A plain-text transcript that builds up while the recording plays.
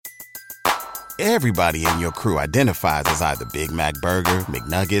Everybody in your crew identifies as either Big Mac Burger,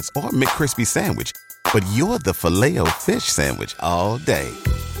 McNuggets, or McCrispy Sandwich. But you're the Filet-O-Fish Sandwich all day.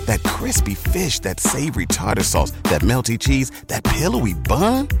 That crispy fish, that savory tartar sauce, that melty cheese, that pillowy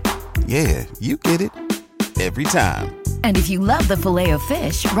bun. Yeah, you get it. Every time. And if you love the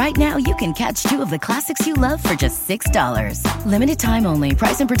Filet-O-Fish, right now you can catch two of the classics you love for just $6. Limited time only.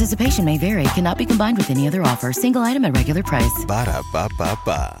 Price and participation may vary. Cannot be combined with any other offer. Single item at regular price.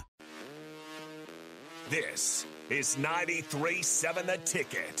 Ba-da-ba-ba-ba. This is 93.7 The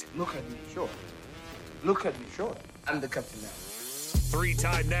Ticket. Look at me, sure. Look at me, sure. I'm the captain now.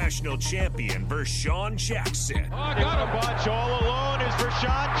 Three-time national champion Vershawn Jackson. Oh, got a bunch all alone is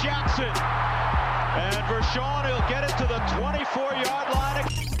Vershawn Jackson. And Vershawn, he'll get it to the 24-yard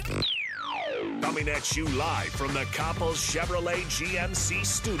line. Coming at you live from the Coppels Chevrolet GMC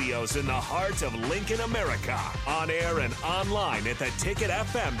studios in the heart of Lincoln, America. On air and online at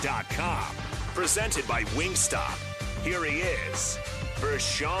theticketfm.com. Presented by Wingstop. Here he is,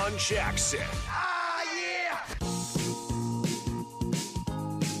 Vershawn Jackson. Ah, yeah!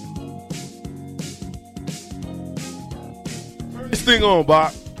 Turn this thing on,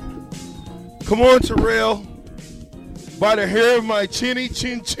 Bob. Come on, Terrell. By the hair of my chinny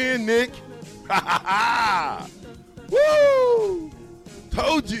chin chin, Nick. Ha ha ha! Woo!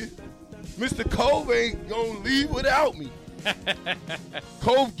 Told you. Mr. Cove ain't gonna leave without me.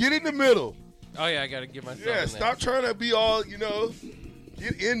 Cove, get in the middle. Oh, yeah, I got to get myself Yeah, in stop trying to be all, get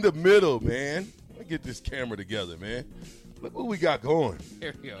in the middle, man. Let me get this camera together, man. Look what we got going.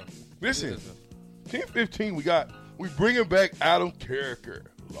 Here we go. Listen, 10:15, we bringing back Adam Carricker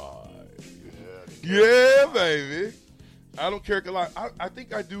live. Yeah, baby. Adam Carricker live. I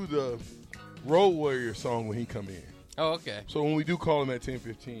think I do the Road Warrior song when he come in. Oh, okay. So when we do call him at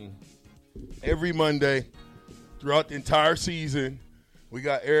 10:15, every Monday throughout the entire season, we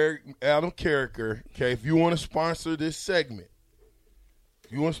got Adam Carricker. Okay, if you want to sponsor this segment,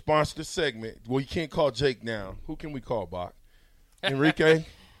 well, you can't call Jake now. Who can we call, Bach? Enrique?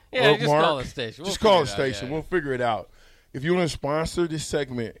 Yeah, or just Mark? call the station. Just call the station. We'll figure it out. If you want to sponsor this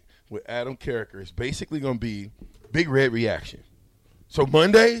segment with Adam Carricker, it's basically going to be Big Red Reaction. So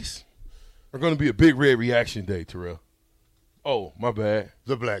Mondays are going to be a Big Red Reaction day, Terrell. Oh, my bad.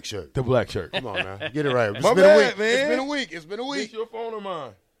 The black shirt. The black shirt. Come on now. Get it right. My bad, man. It's been a week. It's been a Is week. your phone or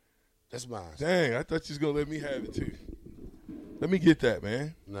mine? That's mine. Dang, I thought you was going to let me have it, too. Let me get that,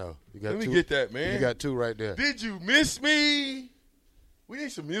 man. No. You got Let two. me get that, man. You got two right there. Did you miss me? We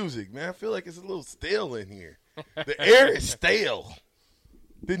need some music, man. I feel like it's a little stale in here. The air is stale.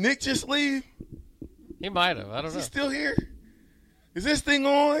 Did Nick just leave? He might have. I don't Is know. he still here? Is this thing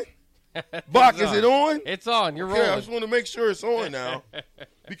on? Bach, is it on? It's on. You're Okay, I rolling. just want to make sure it's on now.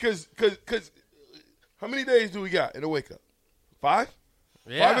 Because how many days do we got in the wake up? 5?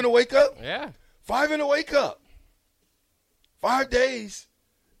 Yeah. 5 in the wake up? Yeah. 5 in the wake up. 5 days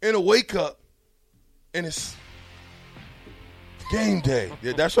in a wake up, and it's game day.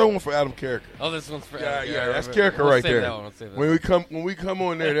 Yeah, that's our one for Adam Carricker. Oh, this one's for Yeah, that's we'll Carricker right save there. That one. We'll save that When we come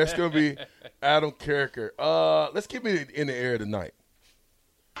on there, that's gonna be Adam Carricker. Let's keep it in the air tonight.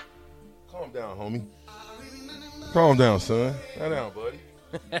 Calm down, homie. Calm down, son. Sit down, buddy.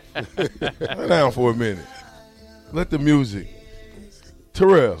 Sit down for a minute. Let the music.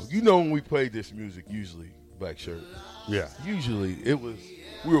 Terrell, you know when we played this music, usually Black Shirt. Yeah. Usually we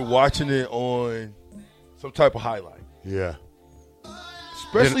were watching it on some type of highlight. Yeah.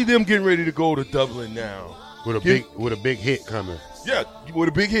 Especially them getting ready to go to Dublin now. With a big hit coming. Yeah, with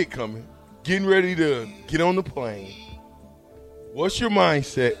a big hit coming. Getting ready to get on the plane. What's your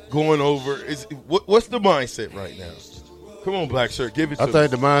mindset going over? What's the mindset right now? Come on, Black Shirt, give it to I me.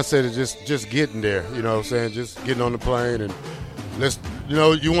 think the mindset is just getting there. You know what I'm saying? Just getting on the plane and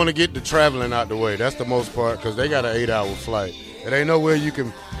you want to get the traveling out the way. That's the most part because they got an 8-hour flight. It ain't nowhere you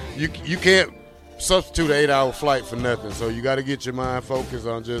can't substitute an 8-hour flight for nothing. So you got to get your mind focused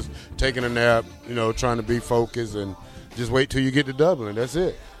on just taking a nap, trying to be focused and just wait till you get to Dublin. That's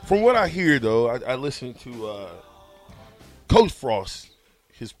it. From what I hear, though, I listened to Coach Frost,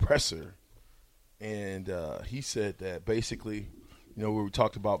 his presser, and he said that basically, what we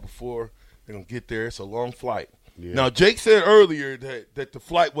talked about before, they're going to get there. It's a long flight. Yeah. Now, Jake said earlier that the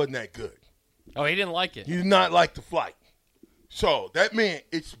flight wasn't that good. Oh, he didn't like it. He did not like the flight. So that meant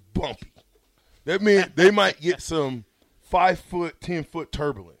it's bumpy. That meant they might get some 5-foot, 10-foot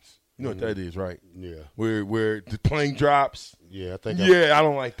turbulence. You know what that is, right? Yeah. Where the plane drops. Yeah, I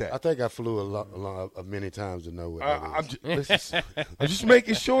don't like that. I think I flew along many times to know what that is. I'm just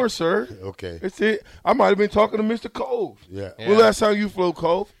making sure, sir. Okay. That's it. I might have been talking to Mr. Cove. Yeah. When last time you flew,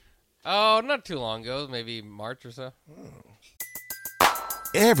 Cove? Oh, not too long ago. Maybe March or so.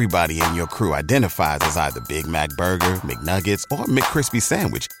 Everybody in your crew identifies as either Big Mac Burger, McNuggets, or McCrispy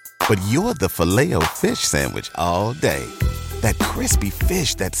Sandwich. But you're the Filet-O-Fish Sandwich all day. That crispy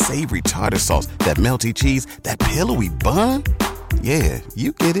fish, that savory tartar sauce, that melty cheese, that pillowy bun. Yeah,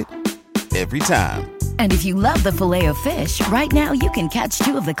 you get it. Every time. And if you love the Filet-O-Fish, right now you can catch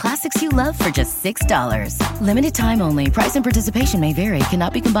 2 of the classics you love for just $6. Limited time only. Price and participation may vary.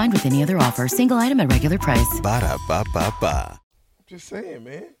 Cannot be combined with any other offer. Single item at regular price. Ba-da-ba-ba-ba. Just saying,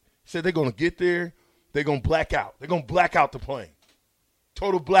 man. Said they're going to get there. They're going to black out. They're going to black out the plane.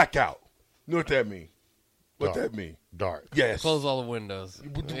 Total blackout. You know what that mean? What that mean? Dark. Yes. Close all the windows.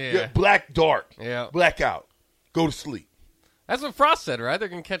 Yeah. Black, dark. Yeah. Blackout. Go to sleep. That's what Frost said, right? They're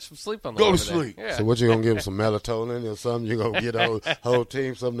going to catch some sleep on the Go way to over there. sleep. Yeah. So what you gonna give them, some melatonin or something? You gonna get a whole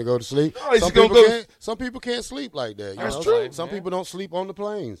team something to go to sleep? No, it's Some people can't sleep like that. That's know? true. Some people don't sleep on the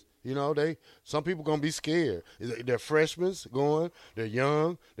planes. You know, some people gonna be scared. They're freshmen going. They're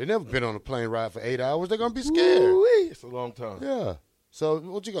young. They've never been on a plane ride for 8 hours. They're gonna be scared. Ooh-wee. It's a long time. Yeah. So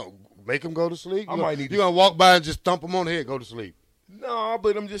what you gonna make them go to sleep? I might need you gonna walk by and just thump them on the head, go to sleep? No,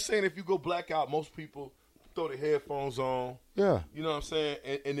 but I'm just saying if you go blackout, most people throw their headphones on. Yeah. You know what I'm saying?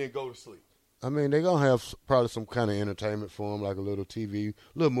 And then go to sleep. I mean, they're going to have probably some kind of entertainment for them, like a little TV,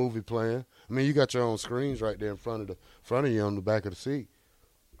 little movie playing. I mean, you got your own screens right there in front of you on the back of the seat.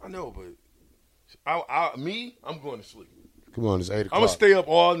 I know, but I'm going to sleep. Come on, it's 8 o'clock. I'm going to stay up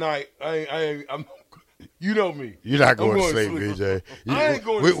all night. I'm you know me. You're not going to sleep, VJ. I ain't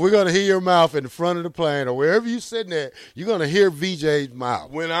going to sleep. We're going to hear your mouth in the front of the plane or wherever you're sitting at. You're going to hear VJ's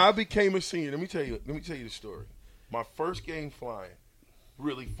mouth. When I became a senior, let me tell you the story. My first game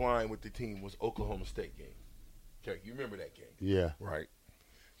really flying with the team was Oklahoma State game. Okay, you remember that game? Yeah. Right.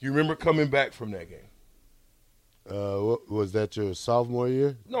 You remember coming back from that game? Was that your sophomore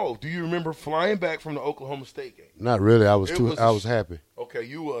year? No. Do you remember flying back from the Oklahoma State game? Not really. I was happy. Okay,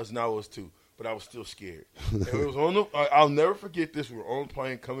 you was, and I was too. But I was still scared. And it was I'll never forget this. We were on the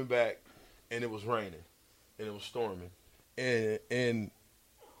plane coming back, and it was raining, and it was storming, and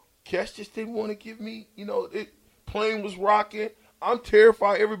Cash just didn't want to give me. Plane was rocking. I'm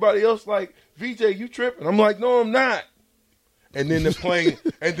terrified. Everybody else like, VJ, you tripping? I'm like, no, I'm not. And then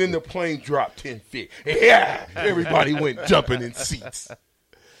the plane dropped 10 feet. Yeah, everybody went jumping in seats.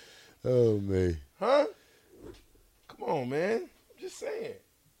 Oh man. Huh? Come on, man. I'm just saying.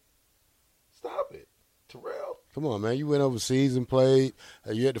 Stop it, Terrell. Come on, man. You went overseas and played.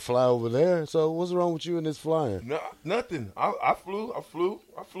 You had to fly over there. So what's wrong with you in this flying? No, nothing. I flew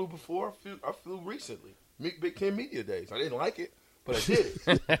before. I flew recently. Big Ten Media Days. I didn't like it, but I did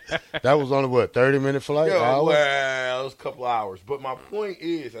it. That was on a 30-minute flight? Yeah, well, it was a couple hours. But my point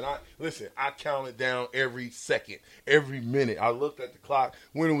is, and I counted down every second, every minute. I looked at the clock.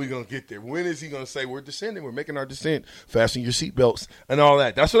 When are we going to get there? When is he going to say, we're descending, we're making our descent, fasten your seatbelts, and all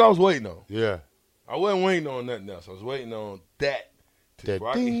that. That's what I was waiting on. Yeah. I wasn't waiting on nothing else. I was waiting on that.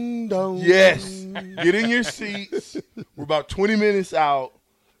 That ding dong. Yes. Get in your seats. We're about 20 minutes out,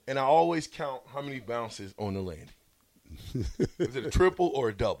 and I always count how many bounces on the landing. Is it a triple or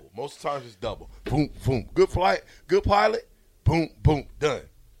a double? Most of the times it's double. Boom, boom. Good flight, good pilot. Boom, boom, done.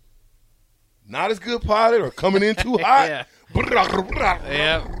 Not as good pilot or coming in too hot. Yeah.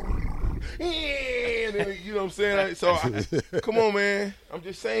 Yeah. You know what I'm saying? So, come on, man. I'm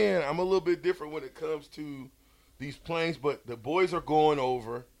just saying I'm a little bit different when it comes to these planes, but the boys are going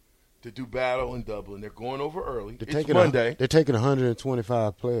over to do battle in Dublin. They're going over early. It's Monday. They're taking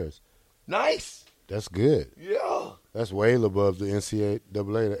 125 players. Nice. That's good. Yeah. That's way above the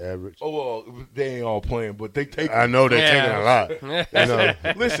NCAA average. Oh, well, they ain't all playing, but they take. I know they're taking a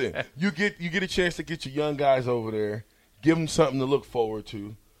lot. Listen, you get a chance to get your young guys over there, give them something to look forward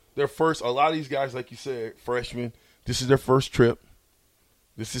to. A lot of these guys, like you said, freshmen, this is their first trip.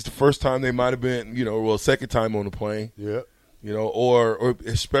 This is the first time they might have been, second time on the plane. Yeah. Or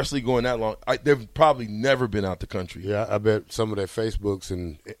especially going that long. They've probably never been out the country. Yeah, I bet some of their Facebooks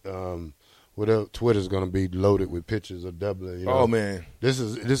and whatever Twitter's going to be loaded with pictures of Dublin. Oh man, this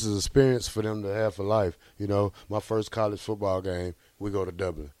is an experience for them to have for life. My first college football game, we go to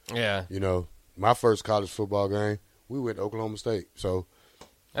Dublin. Yeah. My first college football game, we went to Oklahoma State. So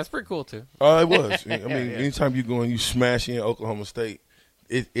that's pretty cool too. It was. I mean, anytime you go and you smash in Oklahoma State,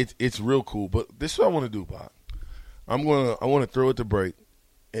 it's real cool. But this is what I want to do, Bob. I want to throw it to break,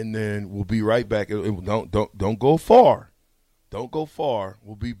 and then we'll be right back. Don't go far. Don't go far.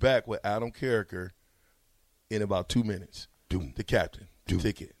 We'll be back with Adam Carricker in about 2 minutes. The captain, the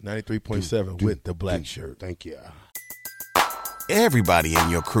ticket, 93.7 with the black shirt. Thank you. Everybody in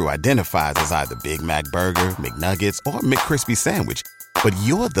your crew identifies as either Big Mac Burger, McNuggets, or McCrispy Sandwich. But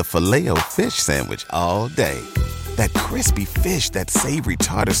you're the Filet-O-Fish Sandwich all day. That crispy fish, that savory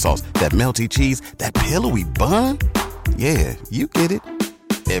tartar sauce, that melty cheese, that pillowy bun. Yeah, you get it.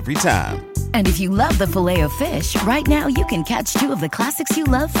 Every time. And if you love the Filet-O-Fish, right now you can catch two of the classics you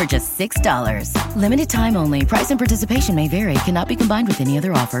love for just $6. Limited time only. Price and participation may vary. Cannot be combined with any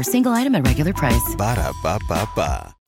other offer. Single item at regular price. Ba-da-ba-ba-ba.